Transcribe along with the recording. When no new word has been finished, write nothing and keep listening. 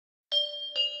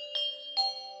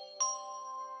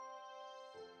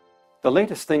The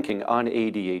latest thinking on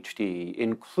ADHD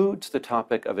includes the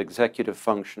topic of executive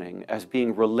functioning as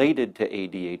being related to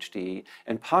ADHD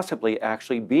and possibly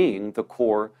actually being the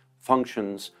core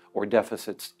functions or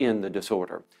deficits in the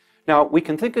disorder. Now, we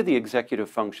can think of the executive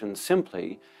functions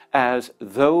simply as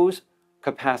those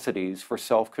capacities for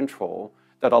self-control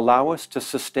that allow us to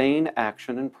sustain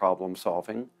action and problem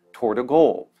solving toward a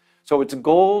goal. So it's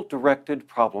goal-directed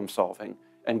problem solving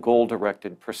and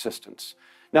goal-directed persistence.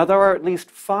 Now, there are at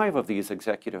least 5 of these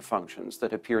executive functions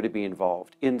that appear to be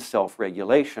involved in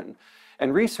self-regulation,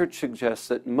 and research suggests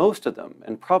that most of them,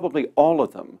 and probably all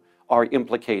of them, are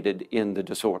implicated in the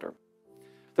disorder.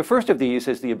 The first of these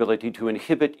is the ability to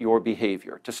inhibit your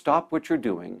behavior, to stop what you're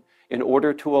doing in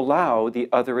order to allow the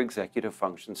other executive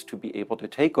functions to be able to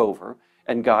take over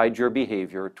and guide your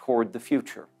behavior toward the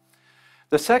future.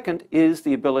 The second is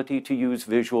the ability to use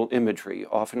visual imagery,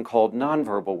 often called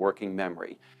nonverbal working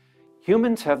memory.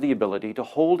 Humans have the ability to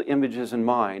hold images in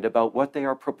mind about what they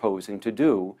are proposing to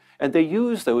do, and they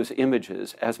use those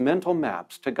images as mental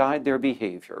maps to guide their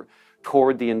behavior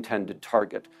toward the intended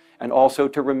target, and also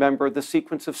to remember the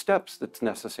sequence of steps that's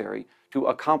necessary to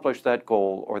accomplish that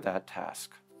goal or that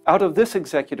task. Out of this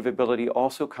executive ability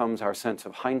also comes our sense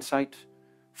of hindsight,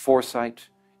 foresight,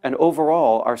 and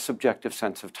overall our subjective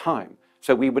sense of time.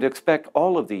 So we would expect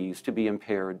all of these to be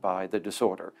impaired by the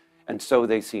disorder, and so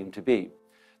they seem to be.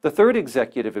 The third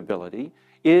executive ability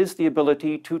is the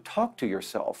ability to talk to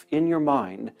yourself in your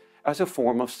mind as a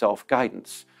form of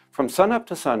self-guidance. From sunup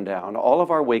to sundown, all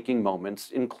of our waking moments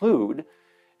include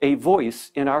a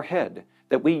voice in our head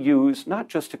that we use not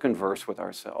just to converse with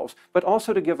ourselves, but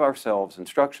also to give ourselves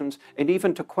instructions and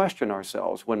even to question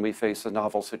ourselves when we face a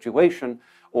novel situation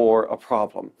or a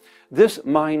problem. This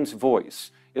mind's voice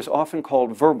is often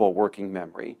called verbal working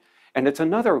memory, and it's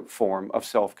another form of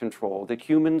self-control that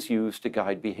humans use to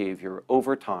guide behavior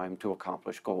over time to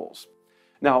accomplish goals.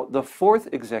 Now, the fourth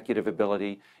executive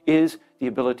ability is the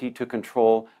ability to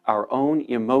control our own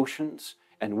emotions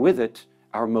and with it,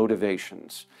 our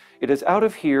motivations. It is out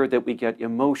of here that we get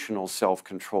emotional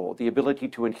self-control, the ability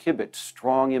to inhibit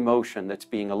strong emotion that's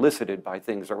being elicited by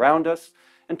things around us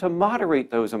and to moderate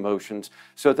those emotions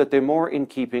so that they're more in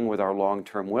keeping with our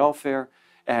long-term welfare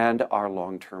and our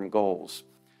long-term goals.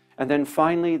 And then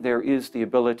finally, there is the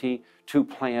ability to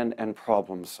plan and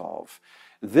problem solve.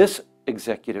 This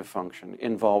executive function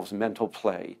involves mental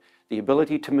play, the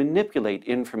ability to manipulate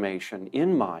information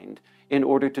in mind in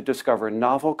order to discover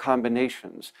novel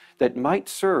combinations that might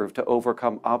serve to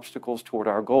overcome obstacles toward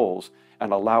our goals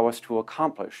and allow us to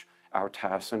accomplish our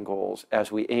tasks and goals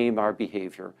as we aim our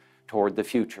behavior toward the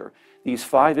future. These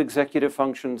 5 executive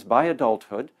functions by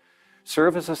adulthood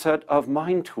serve as a set of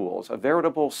mind tools, a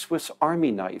veritable Swiss Army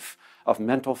knife of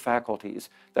mental faculties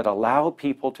that allow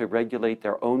people to regulate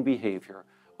their own behavior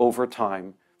over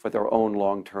time for their own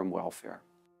long-term welfare.